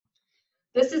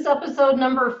This is episode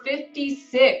number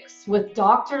 56 with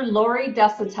Dr. Lori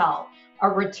Desautels, a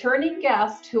returning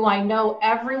guest who I know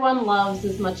everyone loves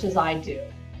as much as I do.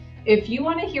 If you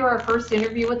want to hear our first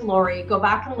interview with Lori, go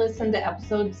back and listen to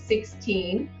episode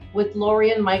 16 with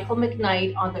Lori and Michael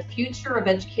McKnight on the future of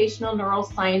educational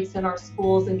neuroscience in our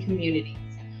schools and communities.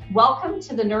 Welcome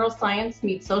to the Neuroscience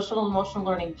Meets Social and Emotional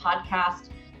Learning podcast.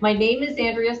 My name is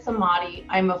Andrea Samadi.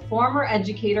 I'm a former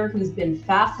educator who's been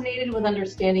fascinated with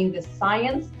understanding the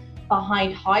science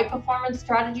behind high performance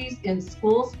strategies in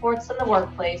school, sports, and the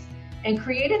workplace, and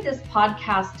created this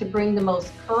podcast to bring the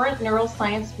most current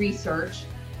neuroscience research,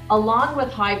 along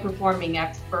with high performing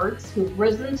experts who've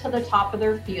risen to the top of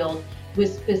their field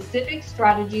with specific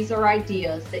strategies or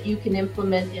ideas that you can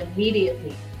implement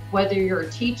immediately, whether you're a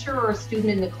teacher or a student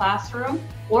in the classroom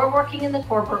or working in the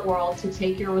corporate world to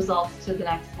take your results to the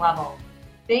next level.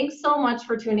 Thanks so much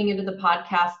for tuning into the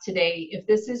podcast today. If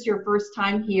this is your first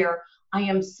time here, I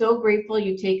am so grateful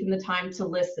you've taken the time to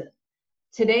listen.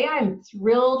 Today, I'm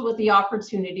thrilled with the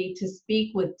opportunity to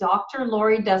speak with Dr.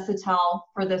 Lori Desautels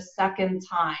for the second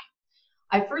time.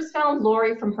 I first found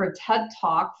Lori from her TED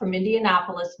Talk from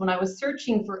Indianapolis when I was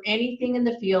searching for anything in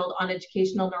the field on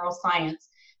educational neuroscience.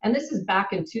 And this is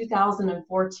back in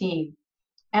 2014.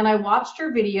 And I watched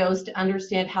her videos to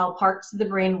understand how parts of the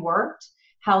brain worked,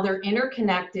 how they're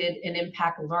interconnected and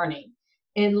impact learning.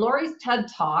 In Lori's TED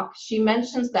Talk, she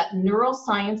mentions that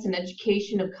neuroscience and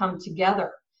education have come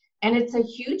together. And it's a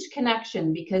huge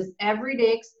connection because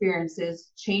everyday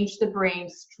experiences change the brain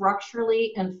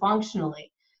structurally and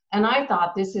functionally. And I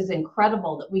thought this is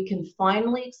incredible that we can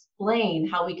finally explain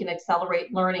how we can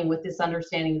accelerate learning with this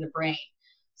understanding of the brain.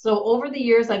 So over the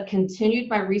years, I've continued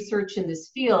my research in this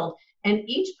field, and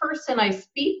each person I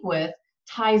speak with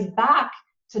ties back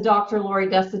to Dr. Lori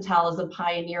Desautels as a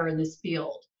pioneer in this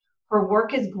field. Her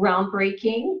work is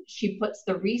groundbreaking. She puts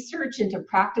the research into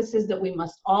practices that we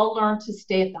must all learn to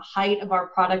stay at the height of our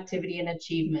productivity and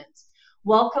achievements.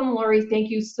 Welcome, Lori. Thank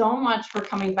you so much for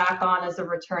coming back on as a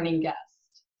returning guest.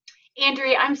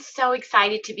 Andrea, I'm so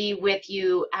excited to be with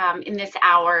you in this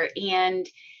hour, and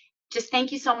just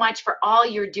thank you so much for all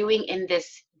you're doing in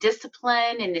this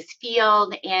discipline, in this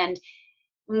field. And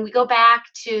when we go back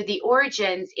to the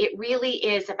origins, it really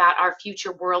is about our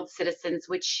future world citizens,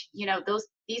 which,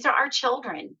 these are our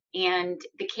children, and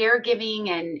the caregiving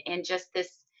and just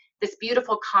this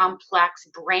beautiful complex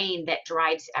brain that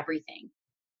drives everything.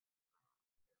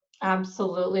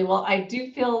 Absolutely. Well, I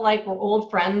do feel like we're old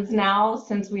friends now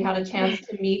since we had a chance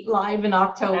to meet live in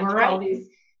October. That's right. All these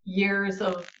years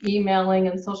of emailing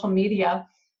and social media.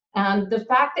 And the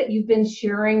fact that you've been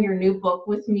sharing your new book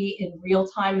with me in real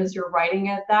time as you're writing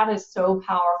it, that is so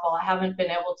powerful. I haven't been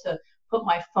able to put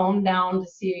my phone down to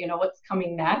see, what's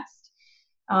coming next.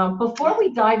 Before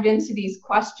we dive into these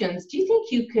questions, do you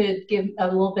think you could give a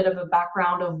little bit of a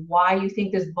background of why you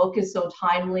think this book is so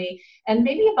timely, and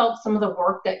maybe about some of the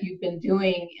work that you've been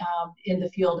doing in the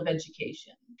field of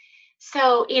education?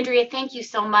 So, Andrea, thank you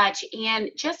so much.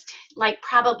 And just like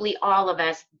probably all of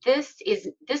us, this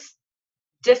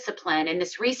discipline and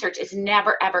this research is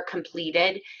never, ever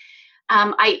completed.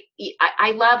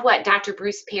 I love what Dr.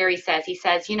 Bruce Perry says. He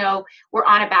says, we're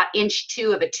on about inch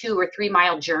 2 of a 2 or 3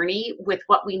 mile journey with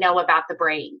what we know about the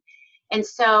brain. And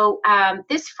so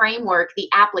this framework, the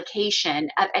application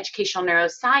of educational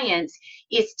neuroscience,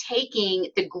 is taking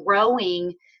the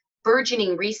growing,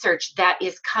 burgeoning research that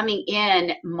is coming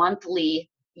in monthly,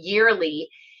 yearly,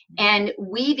 and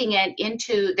weaving it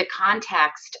into the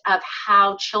context of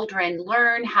how children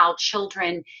learn, how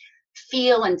children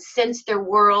feel and sense their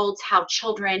worlds, how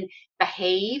children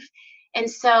behave. And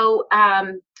so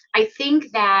I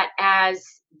think that as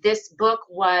this book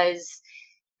was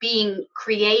being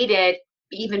created,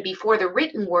 even before the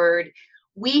written word,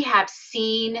 we have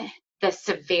seen the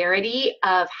severity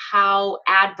of how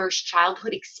adverse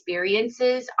childhood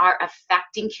experiences are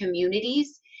affecting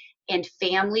communities and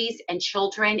families and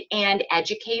children and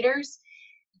educators.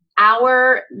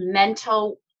 Our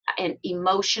mental and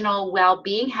emotional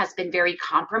well-being has been very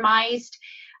compromised.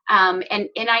 And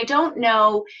I don't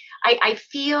know, I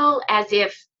feel as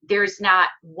if there's not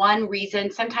one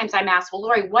reason. Sometimes I'm asked, well,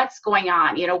 Lori, what's going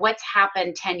on? What's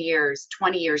happened 10 years,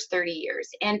 20 years, 30 years?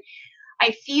 And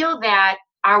I feel that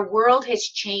our world has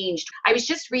changed. I was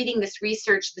just reading this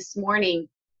research this morning,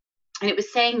 and it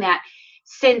was saying that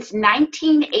since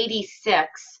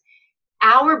 1986,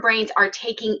 our brains are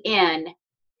taking in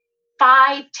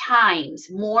 5 times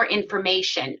more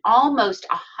information, almost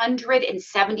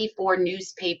 174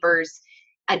 newspapers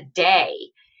a day.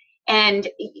 And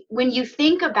when you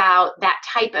think about that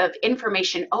type of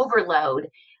information overload,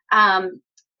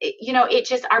 it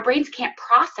just, our brains can't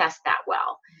process that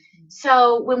well.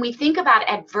 So when we think about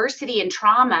adversity and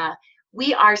trauma,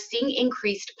 we are seeing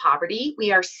increased poverty.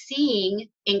 We are seeing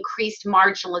increased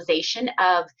marginalization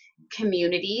of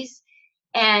communities.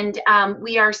 And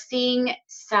we are seeing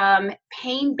some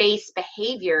pain-based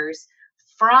behaviors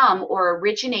from or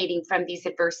originating from these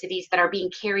adversities that are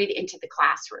being carried into the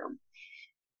classroom.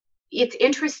 It's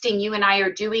interesting, you and I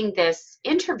are doing this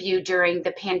interview during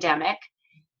the pandemic,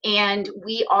 and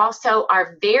we also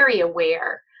are very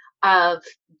aware of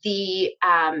the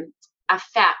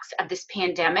effects of this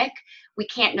pandemic. We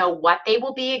can't know what they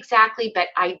will be exactly, but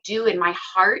I do in my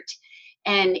heart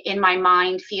and in my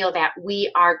mind feel that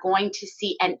we are going to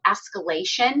see an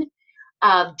escalation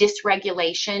of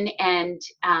dysregulation and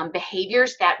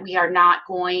behaviors that we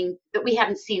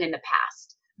haven't seen in the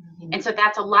past. Mm-hmm. And so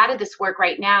that's a lot of this work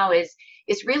right now is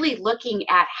really looking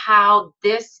at how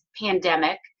this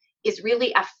pandemic is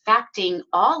really affecting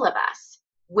all of us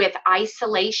with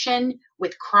isolation,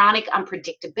 with chronic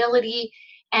unpredictability,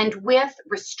 and with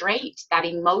restraint, that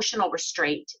emotional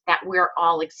restraint that we're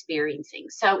all experiencing.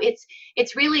 So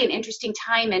it's really an interesting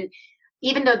time. And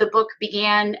even though the book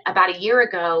began about a year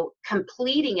ago,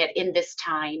 completing it in this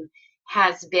time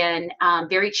has been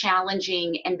very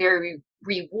challenging and very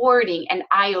rewarding and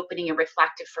eye-opening and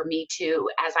reflective for me too,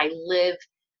 as I live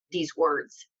these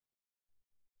words.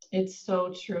 It's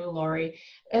so true, Lori.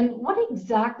 And what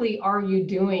exactly are you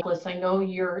doing? I know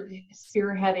you're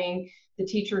spearheading the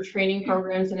teacher training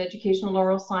programs in educational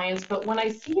neuroscience, but when I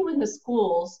see you in the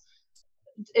schools,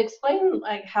 explain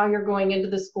like how you're going into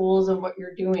the schools and what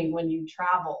you're doing when you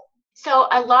travel. So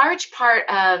a large part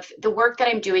of the work that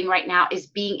I'm doing right now is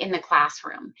being in the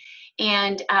classroom.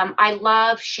 And I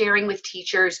love sharing with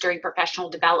teachers during professional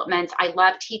developments. I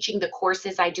love teaching the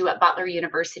courses I do at Butler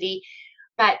University.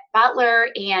 But Butler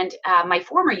and my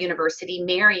former university,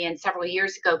 Marian, several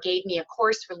years ago gave me a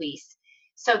course release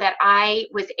so that I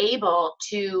was able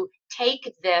to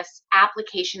take this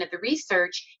application of the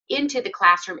research into the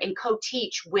classroom and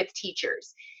co-teach with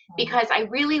teachers, because I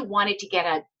really wanted to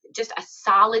get just a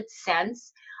solid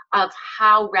sense of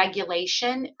how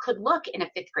regulation could look in a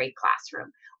fifth grade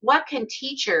classroom. What can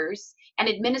teachers and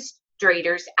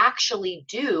administrators actually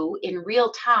do in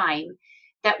real time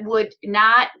that would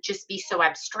not just be so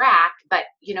abstract, but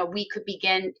we could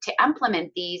begin to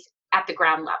implement these at the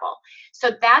ground level.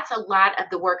 So that's a lot of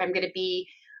the work I'm going to be,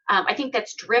 I think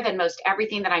that's driven most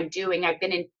everything that I'm doing. I've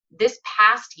been in this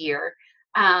past year,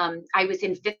 I was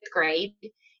in fifth grade,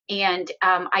 and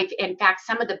in fact,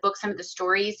 some of the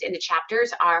stories in the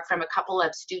chapters are from a couple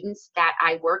of students that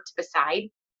I worked beside.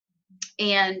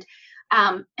 And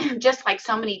just like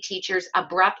so many teachers,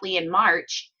 abruptly in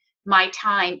March, my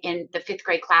time in the fifth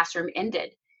grade classroom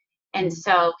ended. And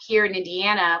so here in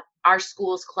Indiana, our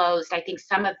schools closed. I think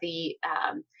some of the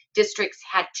districts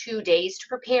had 2 days to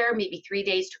prepare, maybe 3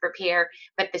 days to prepare,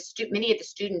 but many of the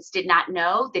students did not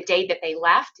know the day that they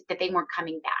left that they weren't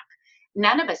coming back.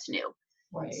 None of us knew.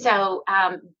 Right. So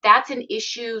that's an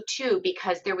issue too,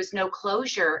 because there was no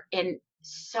closure, and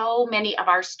so many of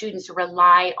our students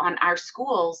rely on our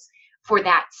schools for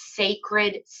that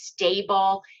sacred,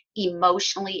 stable,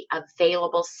 emotionally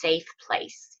available, safe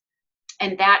place.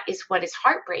 And that is what is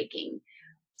heartbreaking.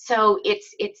 So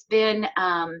it's been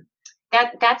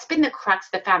that's been the crux,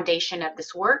 the foundation of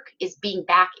this work, is being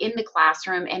back in the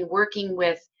classroom and working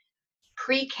with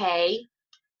pre-K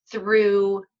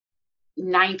through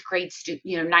ninth grade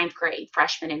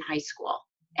freshmen in high school.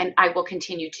 And I will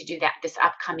continue to do that this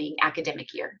upcoming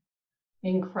academic year.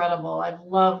 Incredible. I've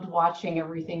loved watching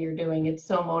everything you're doing. It's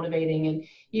so motivating. And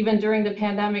even during the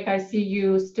pandemic, I see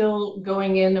you still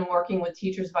going in and working with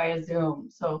teachers via Zoom.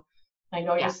 So I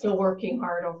know you're still working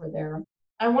hard over there.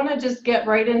 I want to just get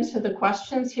right into the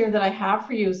questions here that I have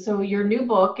for you. So your new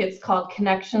book, it's called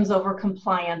Connections Over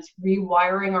Compliance,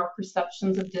 Rewiring Our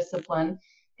Perceptions of Discipline.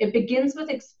 It begins with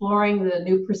exploring the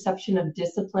new perception of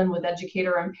discipline with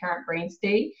educator and parent brain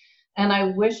state. And I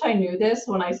wish I knew this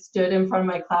when I stood in front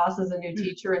of my class as a new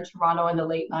teacher in Toronto in the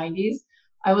late 90s.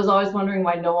 I was always wondering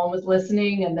why no one was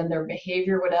listening, and then their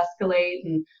behavior would escalate.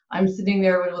 And I'm sitting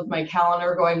there with my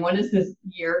calendar going, when is this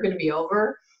year going to be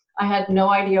over? I had no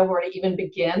idea where to even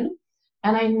begin.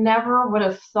 And I never would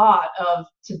have thought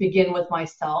to begin with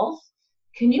myself.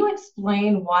 Can you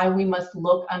explain why we must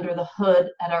look under the hood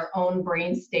at our own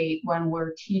brain state when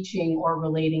we're teaching or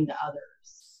relating to others?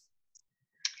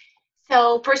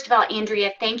 So first of all,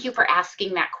 Andrea, thank you for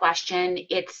asking that question.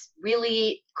 It's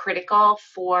really critical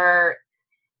for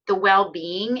the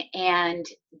well-being and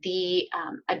the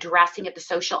addressing of the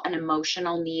social and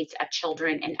emotional needs of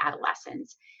children and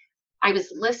adolescents. I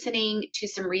was listening to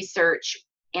some research,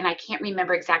 and I can't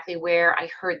remember exactly where I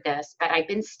heard this, but I've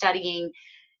been studying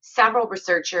several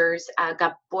researchers,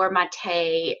 Gabor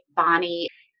Mate, Bonnie,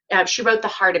 she wrote The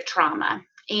Heart of Trauma.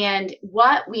 And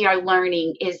what we are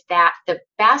learning is that the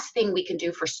best thing we can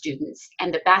do for students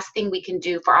and the best thing we can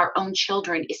do for our own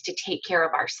children is to take care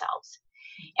of ourselves.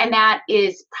 And that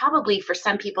is probably for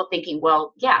some people thinking,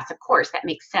 well, yes, of course, that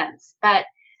makes sense. But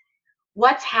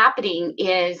what's happening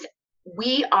is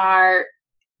we are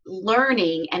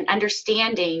learning and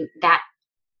understanding that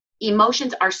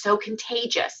emotions are so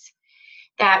contagious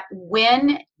that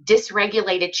when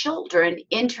dysregulated children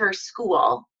enter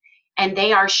school and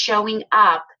they are showing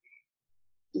up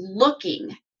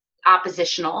looking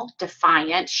oppositional,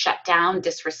 defiant, shut down,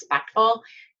 disrespectful,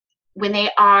 when they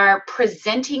are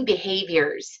presenting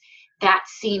behaviors that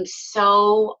seem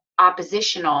so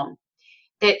oppositional,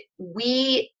 that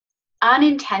we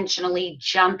unintentionally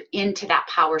jump into that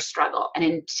power struggle and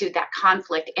into that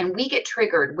conflict, and we get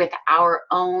triggered with our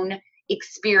own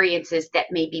experiences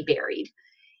that may be buried.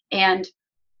 And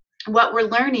what we're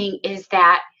learning is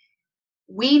that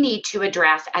we need to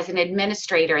address as an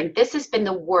administrator, and this has been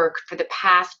the work for the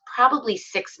past probably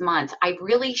 6 months, I've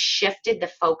really shifted the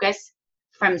focus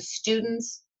from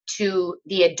students to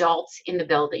the adults in the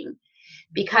building.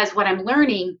 Because what I'm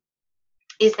learning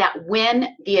is that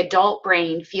when the adult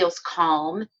brain feels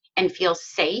calm and feels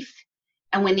safe,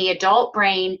 and when the adult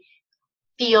brain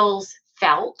feels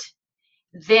felt,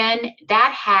 then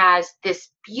that has this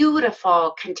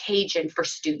beautiful contagion for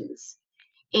students.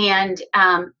 And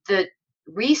the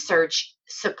research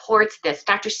supports this.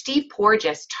 Dr. Steve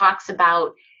Porges talks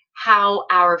about how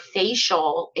our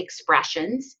facial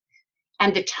expressions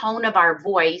and the tone of our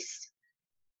voice,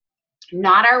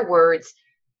 not our words,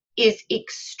 is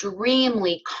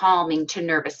extremely calming to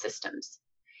nervous systems.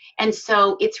 And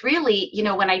so it's really, you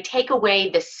know, when I take away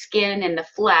the skin and the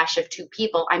flesh of two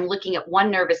people, I'm looking at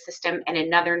one nervous system and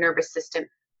another nervous system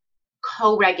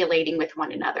co-regulating with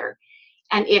one another.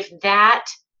 And if that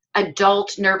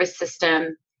adult nervous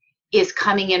system is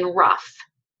coming in rough,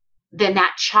 then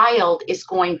that child is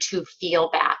going to feel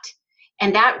that.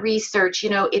 And that research,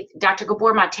 you know, Dr.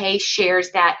 Gabor Mate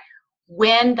shares that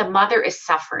when the mother is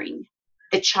suffering,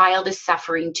 the child is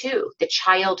suffering too. The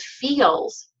child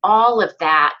feels all of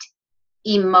that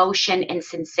emotion and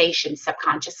sensation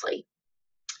subconsciously.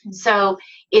 So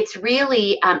it's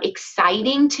really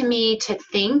exciting to me to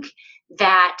think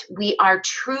that we are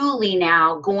truly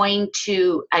now going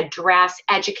to address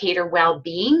educator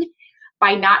well-being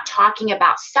by not talking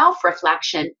about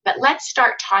self-reflection, but let's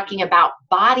start talking about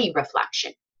body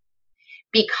reflection.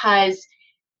 Because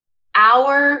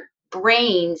our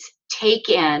brains take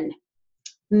in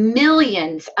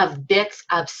millions of bits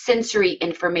of sensory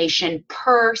information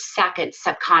per second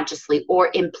subconsciously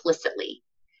or implicitly.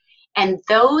 And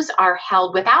those are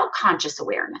held without conscious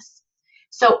awareness.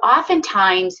 So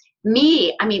oftentimes,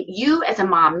 you as a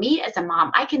mom, me as a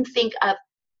mom, I can think of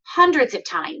hundreds of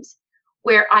times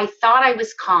where I thought I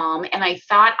was calm and I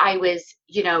thought I was,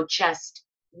 you know, just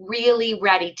really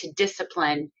ready to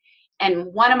discipline. And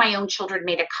one of my own children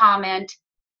made a comment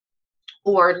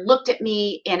or looked at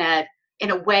me in a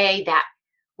way that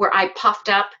where I puffed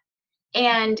up,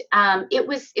 and it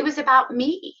was about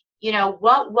me. You know,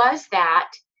 what was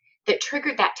that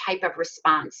triggered that type of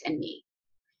response in me?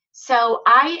 So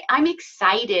I'm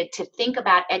excited to think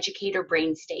about educator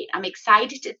brain state. I'm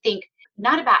excited to think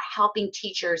not about helping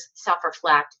teachers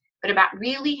self-reflect, but about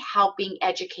really helping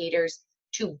educators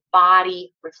to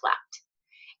body reflect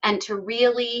and to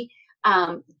really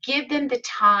give them the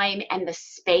time and the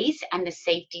space and the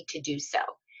safety to do so.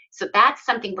 So that's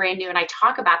something brand new. And I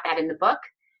talk about that in the book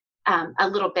a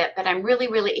little bit, but I'm really,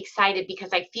 really excited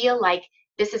because I feel like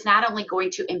this is not only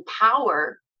going to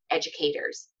empower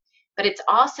educators, but it's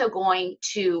also going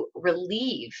to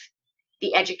relieve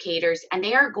the educators, and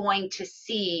they are going to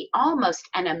see almost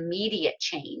an immediate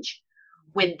change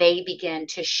when they begin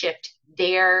to shift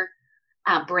their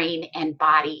brain and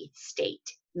body state,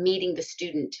 meeting the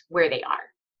student where they are.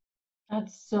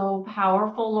 That's so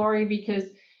powerful, Lori, because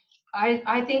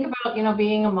I think about, you know,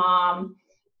 being a mom,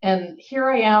 and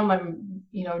here I am, I'm,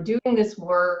 you know, doing this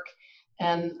work,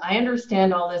 and I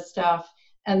understand all this stuff.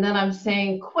 And then I'm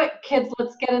saying, quick, kids,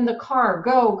 let's get in the car.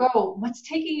 Go, go. What's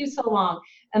taking you so long?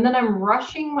 And then I'm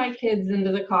rushing my kids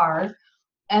into the car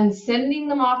and sending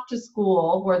them off to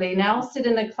school, where they now sit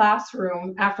in a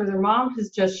classroom after their mom has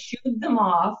just shooed them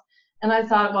off. And I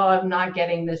thought, well, I'm not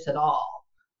getting this at all.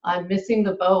 I'm missing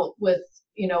the boat with,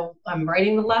 you know, I'm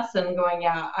writing the lesson going,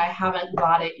 yeah, I haven't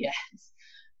got it yet.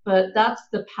 But that's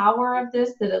the power of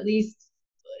this, that at least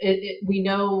we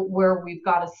know where we've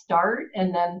got to start.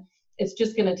 And then it's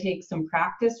just going to take some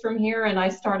practice from here. And I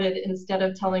started, instead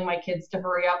of telling my kids to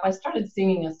hurry up, I started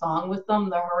singing a song with them,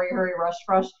 the Hurry, Hurry, Rush,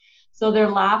 Rush. So they're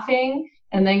laughing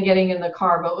and then getting in the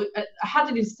car. But I had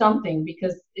to do something,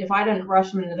 because if I didn't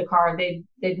rush them into the car,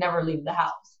 they'd never leave the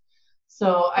house.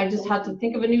 So I just had to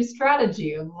think of a new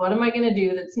strategy of what am I going to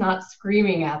do that's not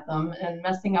screaming at them and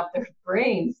messing up their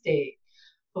brain state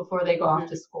before they go off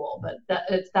to school. But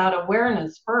it's that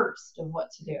awareness first of what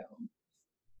to do.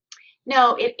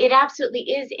 No, it absolutely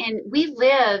is. And we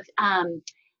live,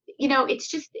 it's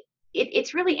just,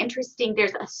 it's really interesting.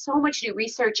 There's so much new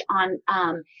research on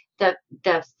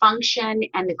the function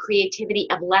and the creativity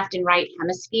of left and right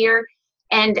hemisphere.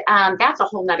 And that's a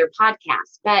whole nother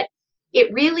podcast. But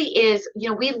it really is,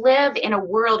 we live in a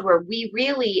world where we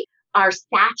really are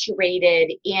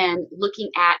saturated in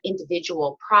looking at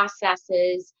individual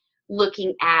processes,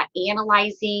 looking at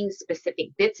analyzing specific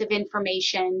bits of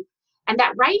information. And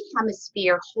that right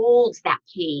hemisphere holds that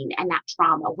pain and that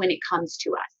trauma when it comes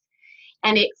to us.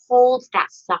 And it holds that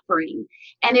suffering.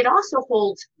 And it also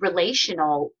holds relationally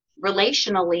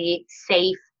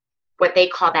safe, what they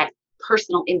call that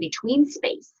personal in-between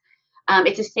space.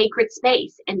 It's a sacred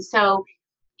space. And so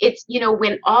it's,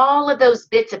 when all of those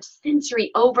bits of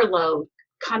sensory overload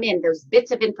come in, those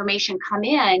bits of information come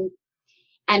in,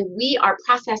 and we are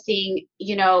processing,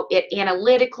 it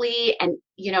analytically and,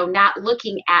 not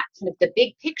looking at kind of the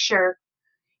big picture,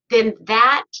 then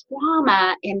that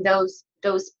trauma and those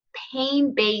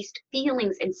pain-based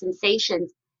feelings and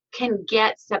sensations can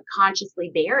get subconsciously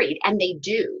buried, and they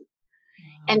do.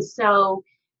 And so,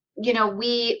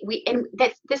 and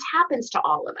this happens to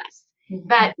all of us.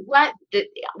 But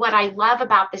what I love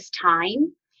about this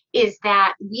time is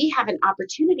that we have an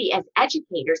opportunity as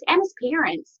educators and as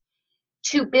parents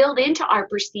to build into our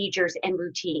procedures and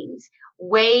routines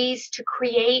ways to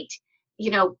create,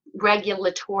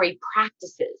 regulatory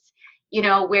practices,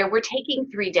 where we're taking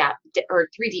three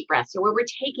deep breaths, or where we're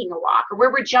taking a walk, or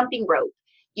where we're jumping rope,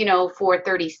 for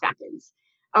 30 seconds,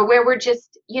 or where we're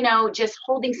just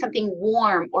holding something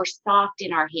warm or soft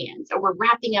in our hands, or we're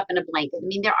wrapping up in a blanket. I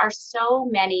mean, there are so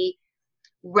many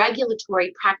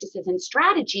regulatory practices and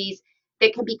strategies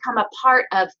that can become a part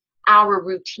of our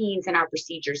routines and our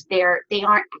procedures. They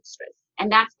aren't extras. And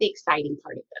that's the exciting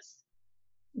part of this.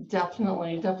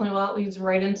 Definitely. Well, that leads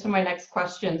right into my next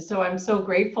question. So I'm so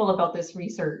grateful about this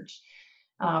research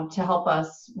to help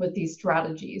us with these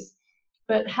strategies.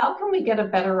 But how can we get a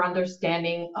better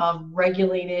understanding of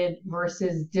regulated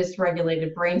versus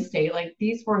dysregulated brain state? Like,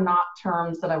 these were not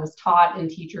terms that I was taught in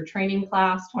teacher training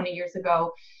class 20 years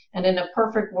ago. And in a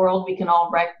perfect world, we can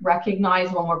all recognize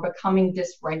when we're becoming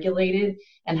dysregulated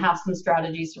and have some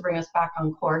strategies to bring us back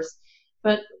on course.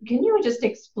 But can you just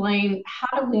explain,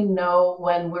 how do we know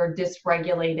when we're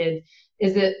dysregulated?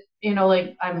 Is it,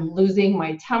 like I'm losing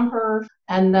my temper?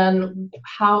 And then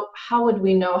how would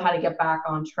we know how to get back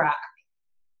on track?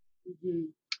 Mm-hmm.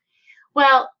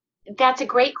 Well, that's a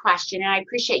great question, and I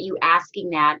appreciate you asking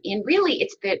that. And really,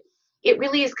 it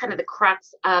really is kind of the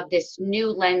crux of this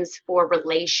new lens for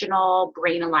relational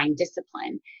brain-aligned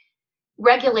discipline.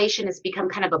 Regulation has become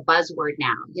kind of a buzzword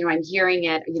now. I'm hearing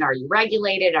it, are you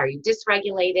regulated? Are you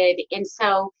dysregulated? And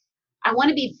so I want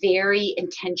to be very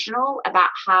intentional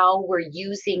about how we're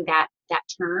using that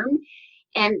term.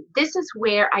 And this is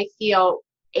where I feel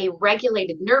a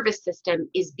regulated nervous system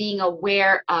is being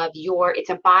aware of it's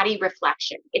a body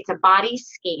reflection. It's a body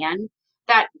scan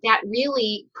that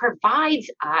really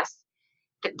provides us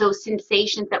those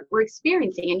sensations that we're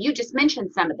experiencing. And you just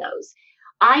mentioned some of those.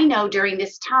 I know during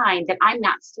this time that I'm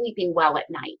not sleeping well at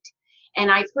night. And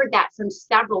I've heard that from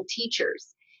several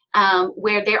teachers,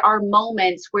 where there are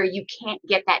moments where you can't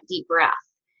get that deep breath.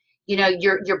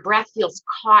 Your breath feels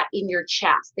caught in your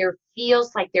chest. There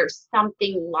feels like there's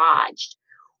something lodged.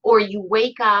 Or you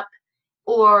wake up,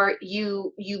 or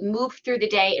you move through the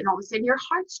day, and all of a sudden your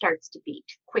heart starts to beat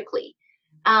quickly.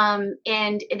 And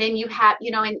then you have,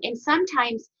 and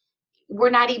sometimes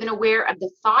we're not even aware of the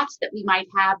thoughts that we might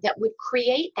have that would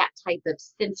create that type of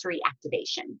sensory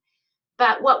activation.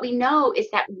 But what we know is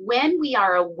that when we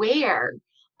are aware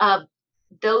of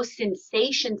those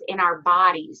sensations in our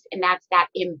bodies, and that's that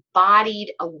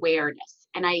embodied awareness.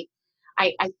 And I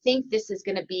think this is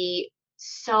going to be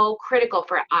so critical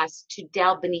for us to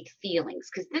delve beneath feelings,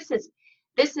 because this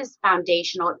is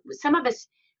foundational. Some of us,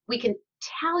 we can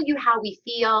tell you how we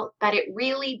feel, but it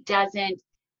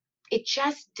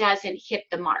just doesn't hit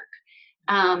the mark.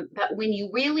 But when you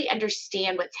really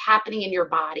understand what's happening in your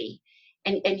body,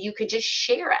 and you could just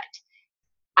share it.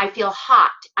 I feel hot.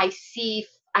 I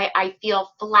feel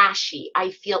flashy.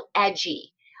 I feel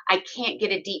edgy. I can't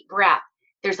get a deep breath.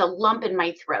 There's a lump in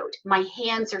my throat. My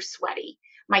hands are sweaty.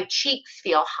 My cheeks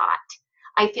feel hot.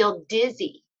 I feel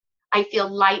dizzy. I feel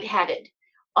lightheaded.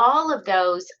 All of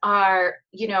those are,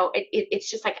 it's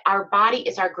just like our body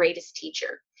is our greatest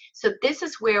teacher. So this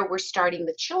is where we're starting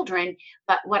with children.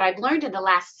 But what I've learned in the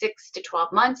last 6 to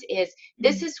 12 months is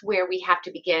this is where we have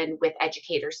to begin with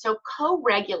educators. So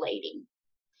co-regulating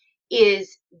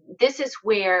this is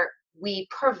where we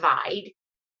provide,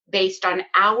 based on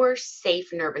our safe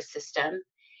nervous system,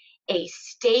 a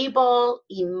stable,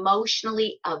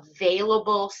 emotionally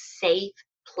available, safe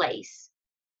place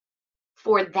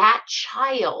for that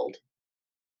child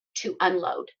to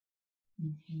unload.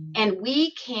 Mm-hmm. And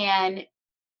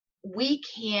we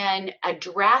can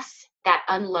address that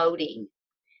unloading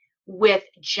with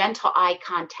gentle eye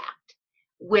contact,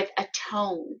 with a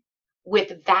tone,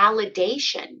 with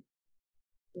validation,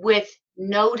 with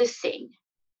noticing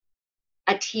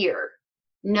a tear,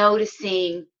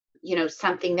 noticing,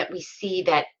 something that we see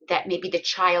that maybe the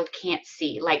child can't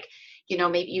see. Like,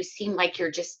 maybe you seem like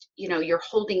you're just, you're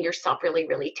holding yourself really,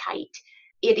 really tight.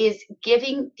 It is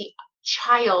giving the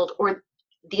child or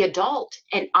the adult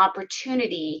an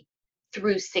opportunity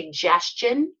through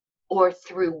suggestion or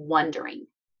through wondering.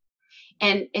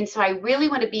 And so I really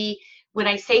want to be, when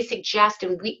I say suggest,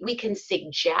 and we can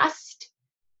suggest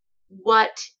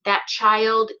what that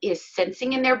child is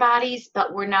sensing in their bodies,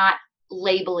 but we're not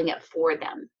labeling it for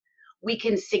them. We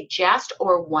can suggest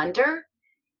or wonder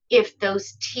if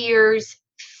those tears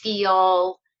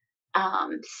feel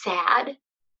sad,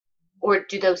 or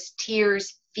do those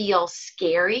tears feel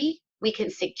scary. We can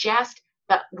suggest,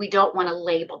 but we don't want to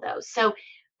label those. So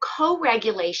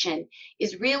co-regulation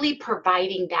is really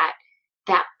providing that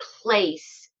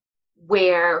place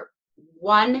where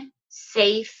one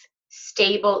safe,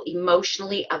 stable,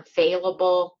 emotionally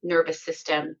available nervous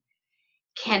system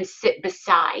can sit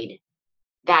beside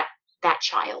that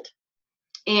child.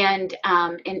 And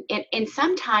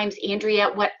sometimes, Andrea,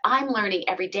 what I'm learning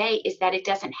every day is that it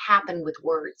doesn't happen with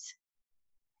words.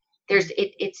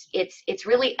 It's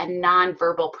really a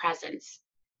nonverbal presence.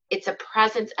 It's a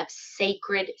presence of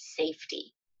sacred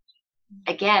safety.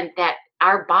 Again, that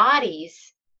our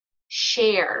bodies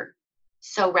share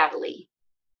so readily,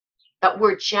 but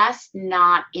we're just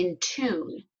not in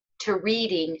tune to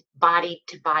reading body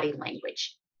to body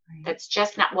language. Right. That's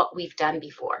just not what we've done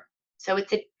before. So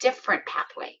it's a different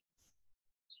pathway.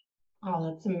 Oh,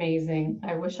 that's amazing.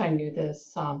 I wish I knew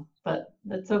this, but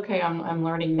that's okay. I'm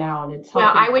learning now, and it's helping.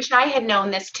 Well, I wish I had known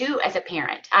this too as a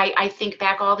parent. I think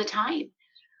back all the time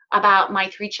about my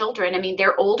 3 children. I mean,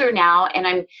 they're older now,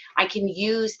 and I can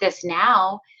use this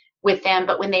now with them.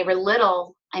 But when they were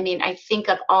little, I mean, I think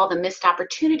of all the missed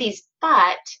opportunities,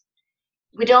 but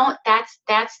we don't. That's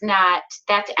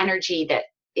energy that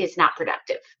is not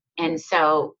productive. And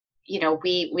so,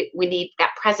 we need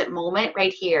that present moment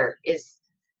right here is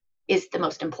the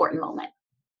most important moment.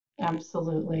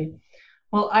 Absolutely.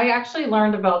 Well, I actually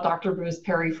learned about Dr. Bruce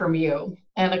Perry from you,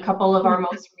 and a couple of our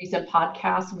most recent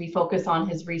podcasts, we focus on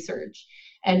his research.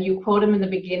 And you quote him in the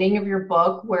beginning of your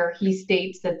book, where he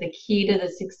states that the key to the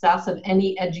success of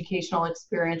any educational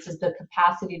experience is the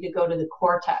capacity to go to the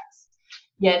cortex.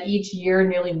 Yet each year,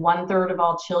 nearly 1/3 of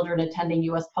all children attending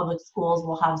U.S. public schools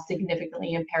will have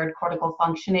significantly impaired cortical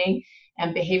functioning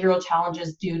and behavioral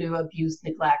challenges due to abuse,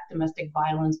 neglect, domestic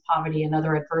violence, poverty, and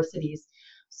other adversities.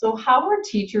 So how are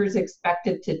teachers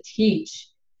expected to teach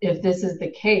if this is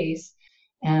the case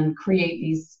and create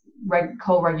these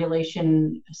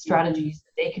co-regulation strategies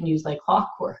that they can use like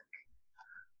clockwork?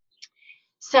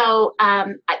 So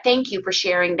thank you for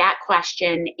sharing that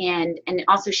question, and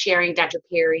also sharing Dr.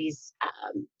 Perry's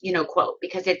quote,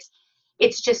 because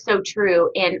it's just so true.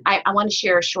 And I want to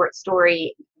share a short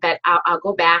story, but I'll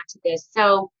go back to this.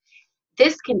 So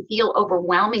this can feel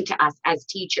overwhelming to us as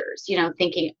teachers,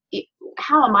 thinking,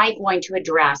 how am I going to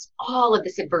address all of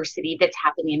this adversity that's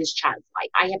happening in this child's life?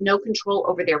 I have no control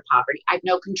over their poverty. I have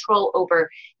no control over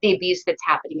the abuse that's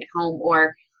happening at home,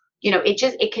 or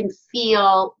it can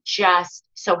feel just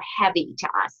so heavy to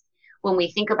us when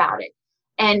we think about it.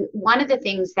 And one of the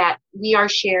things that we are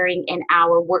sharing in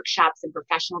our workshops and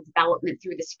professional development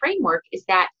through this framework is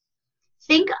that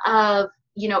think of,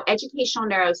 educational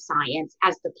neuroscience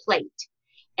as the plate.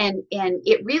 And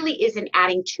it really isn't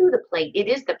adding to the plate. It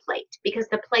is the plate, because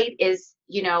the plate is,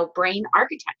 brain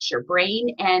architecture,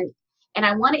 and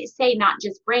I want to say not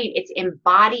just brain, it's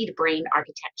embodied brain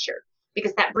architecture,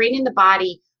 because that brain and the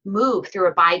body move through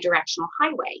a bidirectional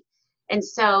highway. And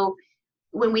so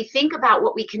when we think about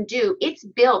what we can do, it's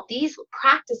built, these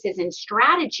practices and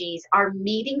strategies are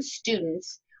meeting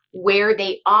students where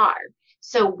they are.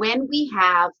 So when we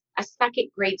have a second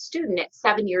grade student at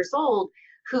 7 years old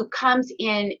who comes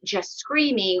in just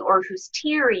screaming, or who's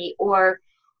teary, or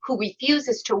who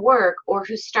refuses to work or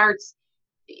who starts,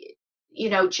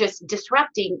 just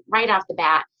disrupting right off the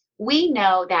bat, we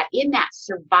know that in that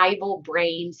survival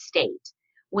brain state,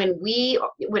 when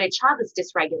a child is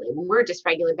dysregulated, when we're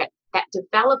dysregulated, that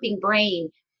developing brain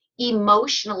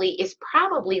emotionally is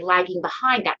probably lagging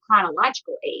behind that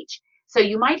chronological age. So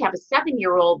you might have a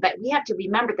 7-year-old, but we have to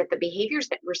remember that the behaviors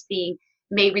that we're seeing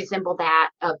may resemble that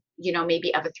of,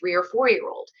 maybe of a 3 or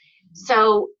 4-year-old.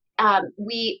 So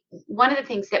one of the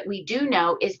things that we do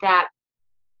know is that,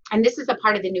 and this is a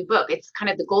part of the new book, it's kind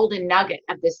of the golden nugget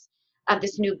of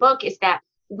this new book, is that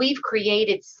we've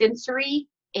created sensory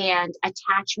and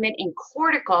attachment and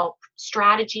cortical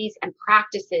strategies and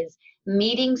practices,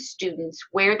 meeting students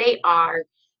where they are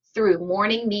through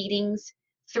morning meetings,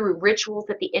 through rituals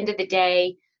at the end of the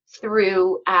day,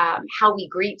 through how we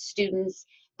greet students.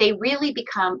 They really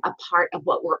become a part of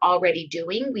what we're already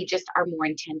doing. We just are more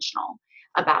intentional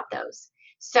about those.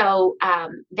 So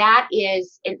that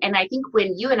is, and I think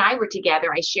when you and I were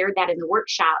together, I shared that in the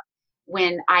workshop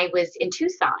when I was in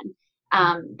Tucson,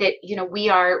 that, we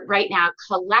are right now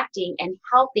collecting and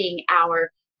helping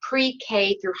our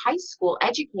pre-K through high school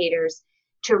educators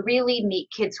to really meet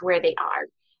kids where they are,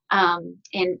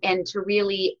 and to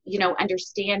really,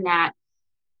 understand that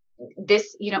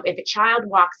this, if a child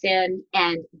walks in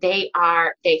and they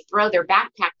throw their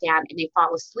backpack down and they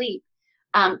fall asleep,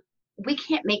 we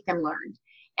can't make them learn.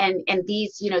 And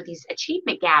these, these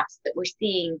achievement gaps that we're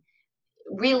seeing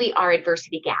really are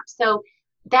adversity gaps. So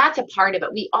that's a part of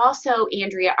it. We also,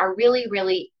 Andrea, are really,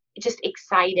 really just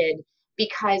excited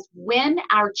because when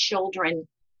our children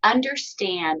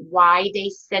understand why they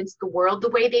sense the world the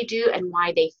way they do and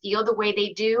why they feel the way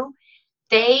they do,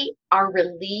 they are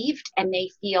relieved and they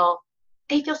feel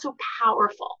so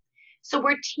powerful. So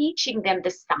we're teaching them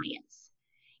the science.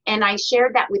 And I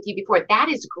shared that with you before. That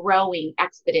is growing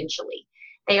exponentially.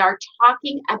 They are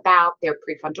talking about their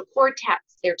prefrontal cortex.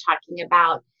 They're talking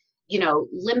about,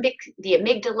 limbic, the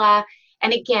amygdala.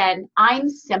 And again, I'm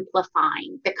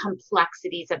simplifying the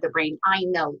complexities of the brain. I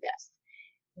know this.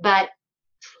 But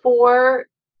for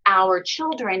our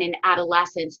children and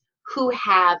adolescents who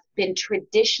have been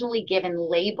traditionally given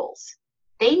labels,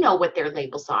 they know what their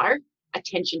labels are: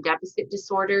 attention deficit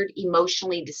disordered,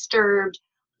 emotionally disturbed,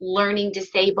 learning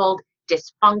disabled,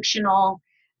 dysfunctional.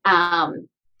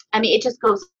 It just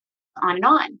goes on and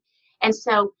on. And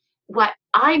so what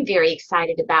I'm very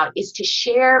excited about is to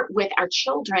share with our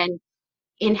children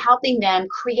in helping them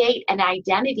create an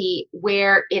identity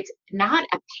where it's not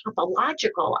a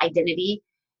pathological identity,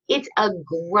 it's a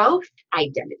growth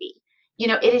identity.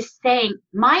 It is saying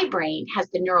my brain has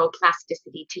the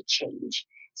neuroplasticity to change.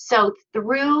 So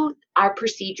through our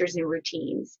procedures and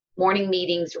routines, morning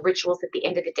meetings, rituals at the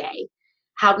end of the day,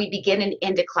 how we begin and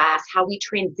end a class, how we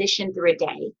transition through a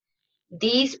day,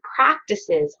 these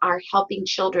practices are helping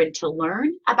children to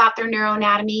learn about their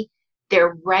neuroanatomy,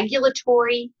 their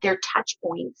regulatory, their touch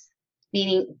points,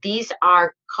 meaning these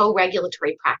are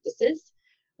co-regulatory practices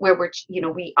where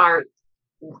we are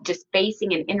just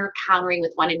facing and inter-countering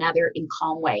with one another in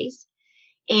calm ways.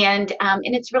 And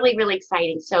it's really, really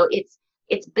exciting. So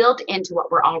it's built into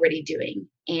what we're already doing.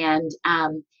 And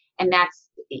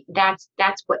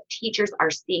that's what teachers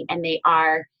are seeing, and they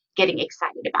are getting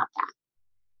excited about that.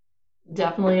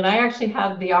 Definitely. And I actually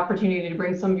had the opportunity to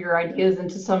bring some of your ideas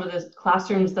into some of the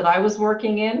classrooms that I was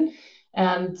working in.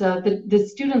 And the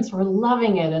students were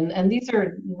loving it. And these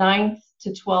are 9th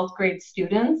to 12th grade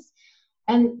students.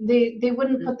 And they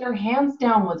wouldn't put their hands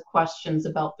down with questions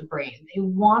about the brain. They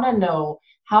want to know,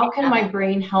 how can my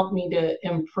brain help me to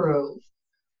improve?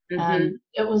 And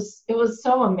it was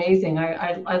so amazing.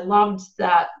 I loved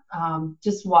that,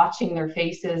 just watching their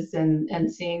faces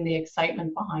and seeing the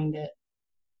excitement behind it.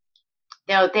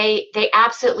 No, they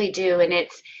absolutely do.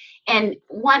 And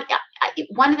one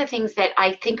of the things that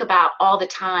I think about all the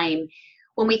time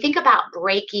when we think about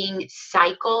breaking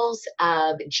cycles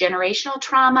of generational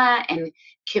trauma and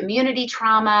community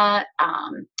trauma,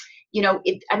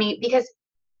 because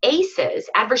ACEs,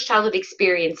 adverse childhood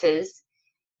experiences,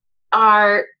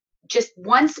 are just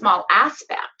one small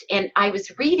aspect. And I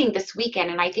was reading this weekend,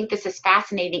 and I think this is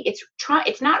fascinating.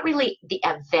 It's not really the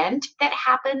event that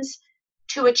happens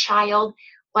to a child,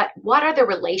 but what are the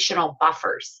relational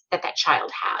buffers that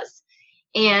child has?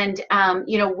 And,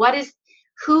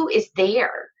 who is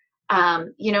there?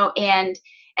 And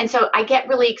so I get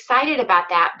really excited about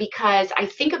that because I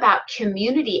think about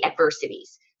community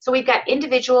adversities. So we've got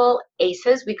individual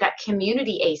ACEs, we've got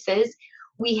community ACEs,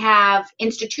 we have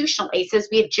institutional ACEs,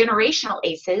 we have generational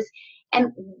ACEs.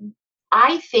 And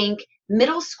I think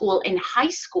middle school and high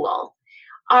school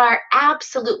are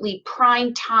absolutely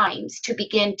prime times to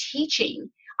begin teaching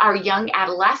our young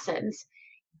adolescents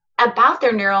about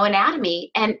their neuroanatomy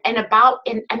and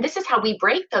this is how we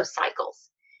break those cycles.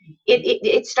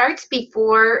 It starts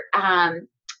before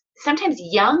sometimes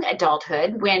young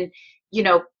adulthood, when, you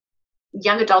know,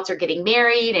 young adults are getting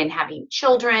married and having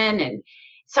children. And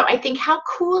so I think, how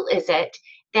cool is it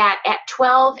that at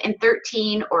 12 and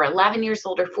 13 or 11 years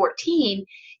old or 14,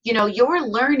 you know, you're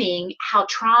learning how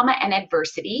trauma and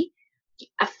adversity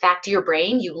affect your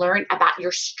brain. You learn about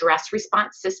your stress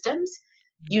response systems.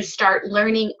 You start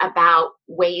learning about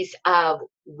ways of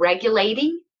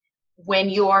regulating when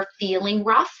you're feeling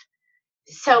rough.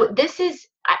 So this is,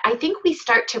 I think we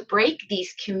start to break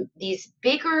these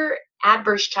bigger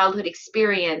adverse childhood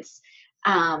experience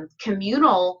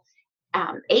communal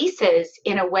ACEs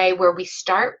in a way where we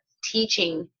start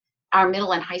teaching our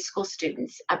middle and high school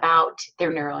students about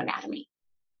their neuroanatomy.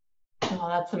 Oh,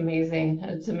 that's amazing.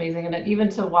 It's amazing. And even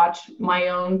to watch my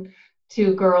own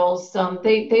two girls,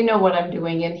 they know what I'm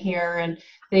doing in here, and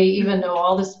they even know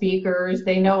all the speakers.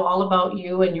 They know all about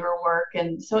you and your work.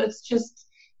 And so it's just,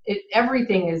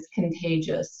 everything is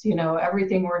contagious. You know,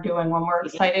 everything we're doing, when we're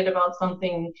excited about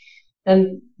something,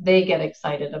 then they get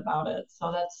excited about it.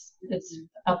 So it's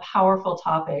a powerful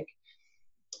topic.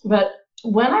 But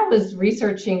when I was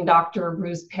researching Dr.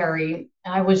 Bruce Perry,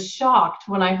 I was shocked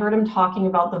when I heard him talking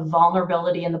about the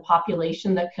vulnerability in the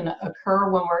population that can occur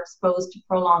when we're exposed to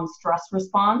prolonged stress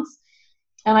response.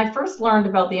 And I first learned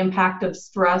about the impact of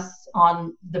stress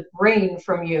on the brain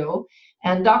from you.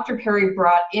 And Dr. Perry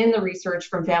brought in the research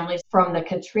from families from the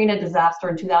Katrina disaster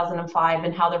in 2005,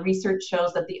 and how the research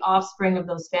shows that the offspring of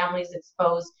those families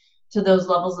exposed to those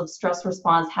levels of stress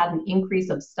response had an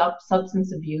increase of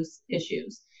substance abuse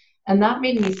issues. And that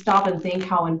made me stop and think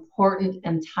how important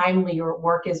and timely your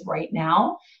work is right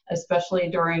now, especially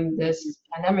during this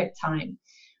pandemic time.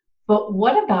 But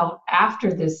what about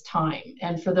after this time?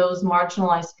 And for those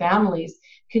marginalized families,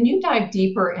 can you dive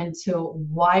deeper into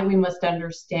why we must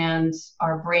understand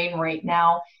our brain right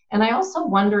now? And I also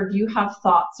wonder, do you have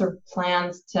thoughts or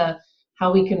plans to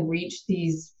how we can reach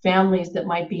these families that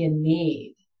might be in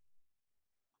need?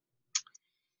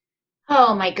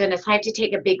 Oh my goodness, I have to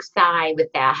take a big sigh with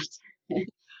that.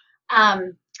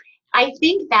 I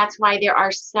think that's why there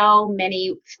are so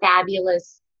many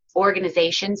fabulous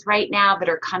organizations right now that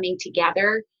are coming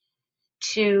together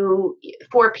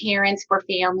for parents, for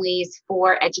families,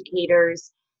 for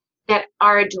educators, that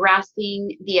are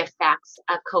addressing the effects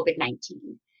of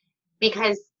COVID-19.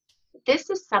 Because this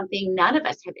is something none of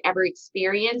us have ever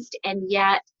experienced, and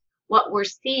yet what we're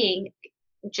seeing,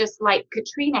 just like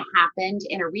Katrina happened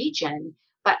in a region,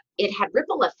 but it had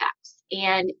ripple effects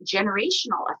and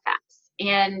generational effects.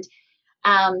 And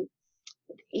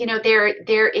you know,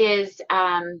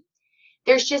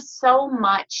 there's just so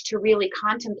much to really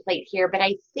contemplate here. But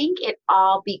I think it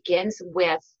all begins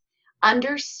with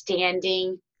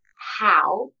understanding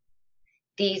how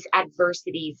these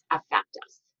adversities affect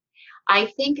us. I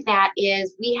think that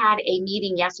is, we had a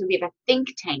meeting yesterday. We have a think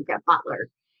tank at Butler,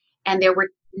 and there were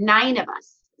 9 of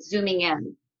us Zooming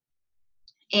in.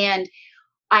 And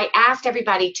I asked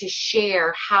everybody to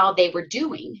share how they were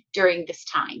doing during this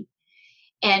time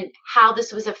and how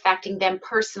this was affecting them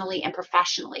personally and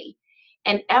professionally.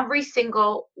 And every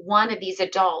single one of these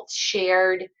adults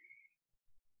shared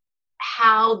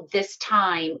how this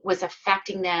time was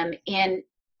affecting them in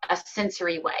a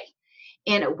sensory way,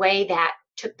 in a way that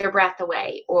took their breath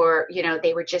away, or, you know,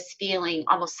 they were just feeling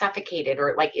almost suffocated,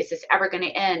 or like, is this ever going to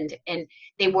end? And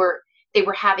they were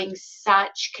having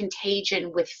such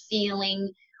contagion with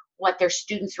feeling what their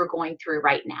students were going through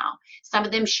right now. Some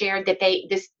of them shared that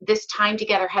this time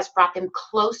together has brought them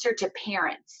closer to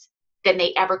parents than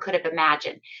they ever could have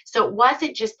imagined. So it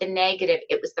wasn't just the negative,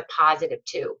 it was the positive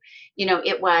too. You know,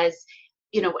 it was,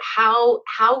 you know,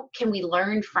 how can we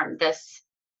learn from this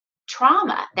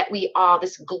trauma that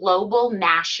this global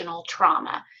national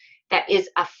trauma that is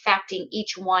affecting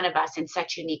each one of us in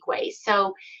such unique ways.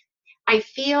 So I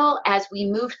feel as we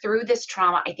move through this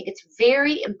trauma, I think it's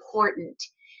very important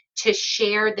to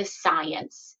share the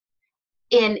science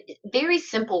in very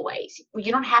simple ways.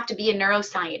 You don't have to be a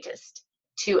neuroscientist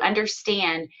to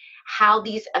understand how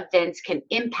these events can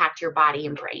impact your body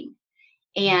and brain.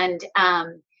 And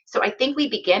so I think we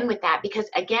begin with that because,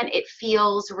 again, it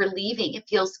feels relieving. It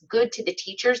feels good to the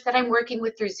teachers that I'm working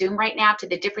with through Zoom right now, to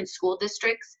the different school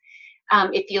districts.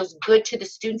 It feels good to the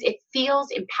students. It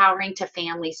feels empowering to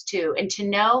families too. And to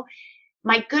know,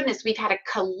 my goodness, we've had a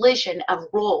collision of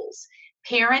roles.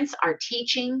 Parents are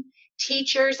teaching,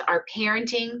 teachers are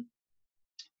parenting,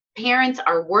 parents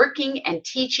are working and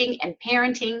teaching and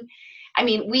parenting. I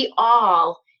mean, we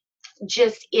all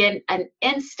just in an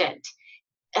instant.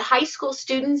 High school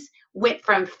students, went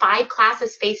from 5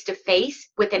 classes face-to-face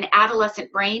with an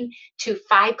adolescent brain to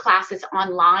 5 classes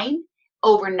online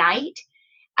overnight.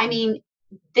 I mean,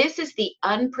 this is the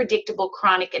unpredictable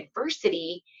chronic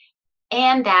adversity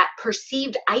and that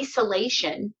perceived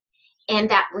isolation and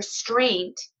that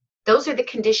restraint. Those are the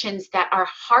conditions that are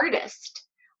hardest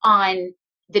on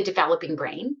the developing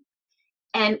brain.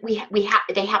 And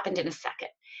they happened in a second.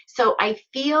 So I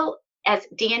feel, as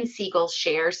Dan Siegel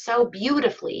shares so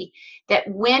beautifully, that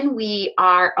when we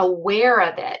are aware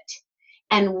of it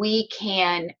and we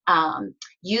can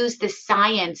use the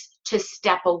science to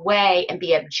step away and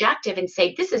be objective and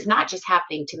say, this is not just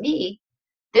happening to me,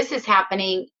 this is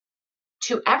happening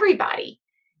to everybody,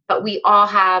 but we all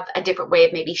have a different way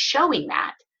of maybe showing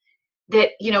that,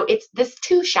 it's this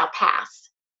too shall pass.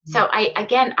 So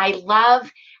I love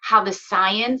how the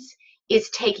science is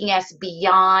taking us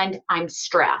beyond I'm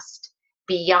stressed,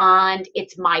 beyond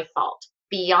it's my fault,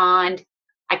 beyond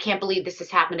I can't believe this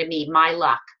has happened to me, my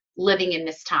luck, living in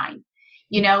this time.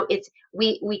 It's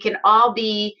we can all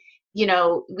be,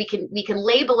 we can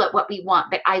label it what we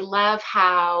want, but I love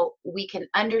how we can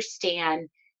understand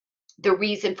the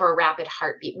reason for a rapid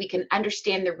heartbeat. We can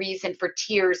understand the reason for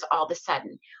tears all of a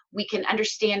sudden. We can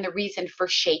understand the reason for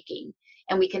shaking,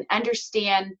 and we can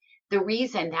understand the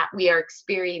reason that we are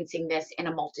experiencing this in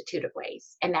a multitude of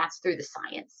ways, and that's through the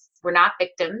science. We're not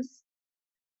victims,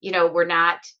 we're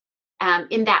not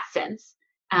in that sense.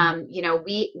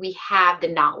 We have the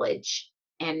knowledge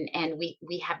and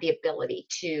we have the ability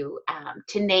to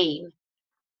name,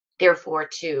 therefore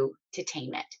to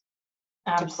tame it.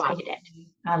 Absolutely. To quiet it.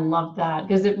 I love that,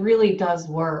 because it really does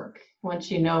work. Once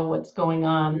you know what's going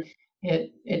on,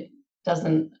 it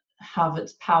doesn't have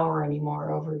its power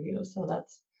anymore over you. So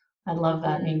I love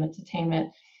that, name it to tame it.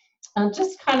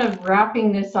 Just kind of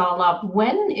wrapping this all up,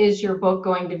 when is your book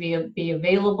going to be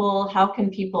available? How can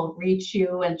people reach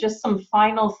you? And just some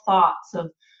final thoughts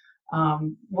of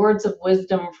words of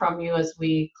wisdom from you as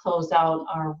we close out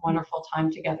our wonderful time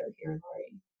together here,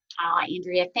 Lori. Oh,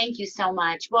 Andrea, thank you so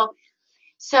much. Well,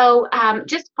 so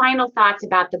just final thoughts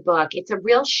about the book. It's a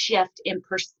real shift in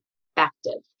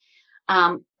perspective.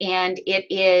 And it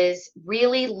is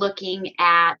really looking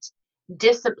at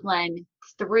discipline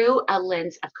through a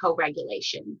lens of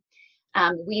co-regulation.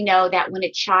 We know that when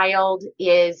a child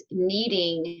is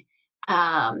needing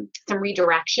some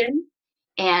redirection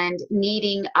and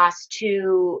needing us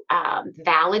to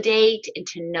validate and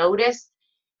to notice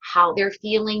how they're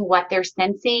feeling, what they're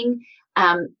sensing,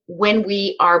 when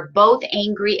we are both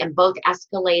angry and both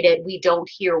escalated, we don't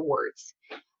hear words.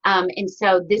 And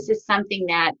so this is something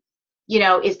that,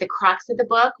 is the crux of the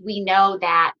book. We know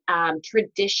that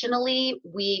traditionally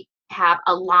we have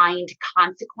aligned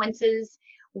consequences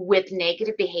with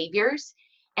negative behaviors.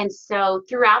 And so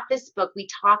throughout this book, we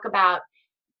talk about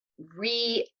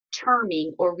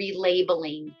re-terming or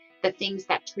relabeling the things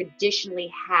that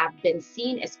traditionally have been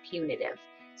seen as punitive.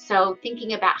 So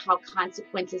thinking about how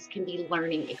consequences can be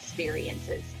learning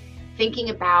experiences,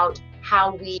 thinking about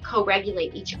how we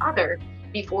co-regulate each other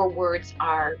before words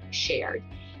are shared,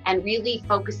 and really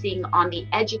focusing on the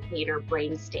educator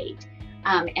brain state,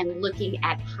 and looking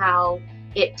at how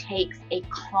it takes a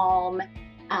calm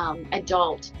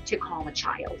adult to calm a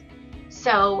child.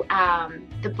 So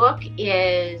the book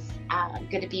is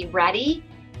going to be ready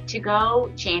to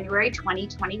go January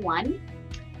 2021.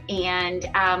 And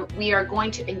we are going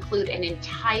to include an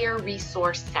entire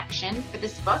resource section for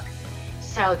this book,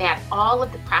 so that all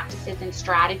of the practices and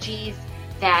strategies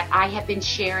that I have been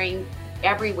sharing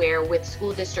everywhere with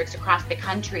school districts across the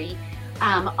country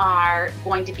are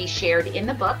going to be shared in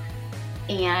the book.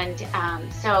 And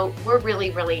so we're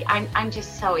really, I'm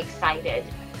just so excited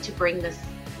to bring this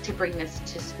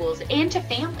to schools and to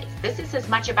families. This is as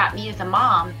much about me as a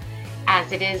mom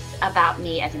as it is about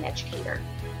me as an educator.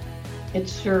 It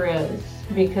sure is,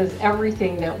 because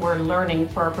everything that we're learning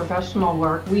for our professional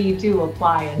work, we do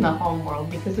apply in the home world,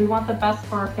 because we want the best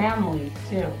for our families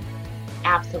too.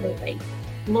 Absolutely.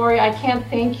 Lori, I can't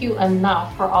thank you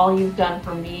enough for all you've done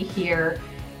for me here,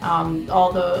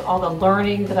 all the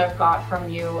learning that I've got from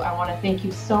you. I want to thank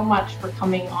you so much for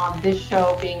coming on this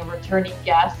show, being a returning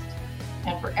guest,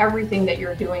 and for everything that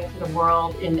you're doing for the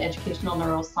world in educational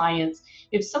neuroscience.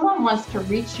 If someone wants to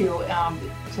reach you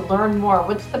to learn more,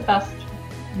 what's the best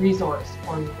resource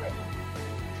for you right now?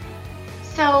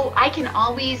 So I can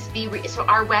always so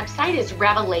our website is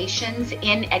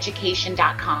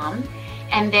revelationsineducation.com.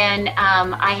 And then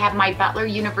I have my Butler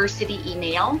University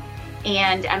email.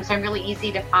 And so I'm really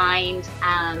easy to find,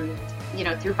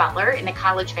 through Butler in the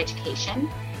College of Education.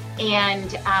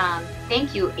 And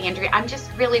thank you, Andrea. I'm just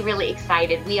really, really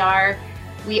excited. We are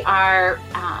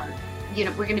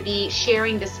we're going to be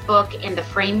sharing this book and the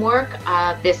framework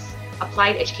of this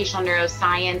applied educational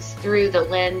neuroscience through the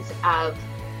lens of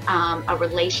a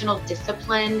relational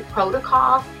discipline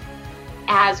protocol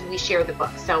as we share the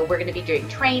book. So we're going to be doing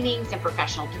trainings and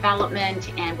professional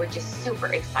development, and we're just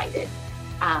super excited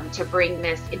to bring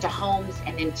this into homes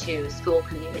and into school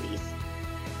communities.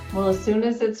 Well, as soon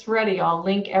as it's ready, I'll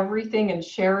link everything and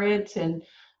share it and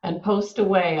post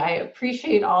away. I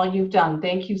appreciate all you've done.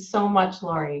 Thank you so much,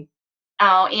 Lori.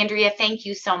 Oh, Andrea, thank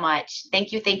you so much.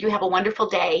 Thank you. Thank you. Have a wonderful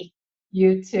day.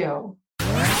 You too.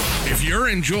 If you're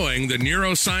enjoying the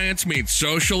Neuroscience Meets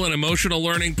Social and Emotional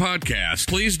Learning podcast,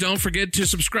 please don't forget to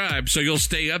subscribe so you'll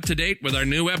stay up to date with our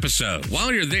new episode.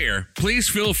 While you're there, please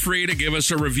feel free to give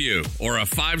us a review or a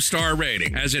 5-star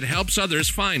rating, as it helps others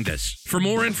find us. For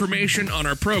more information on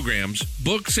our programs,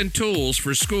 books, and tools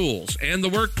for schools and the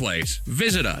workplace,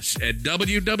 visit us at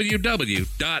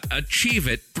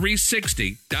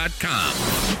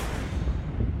www.achieveit360.com.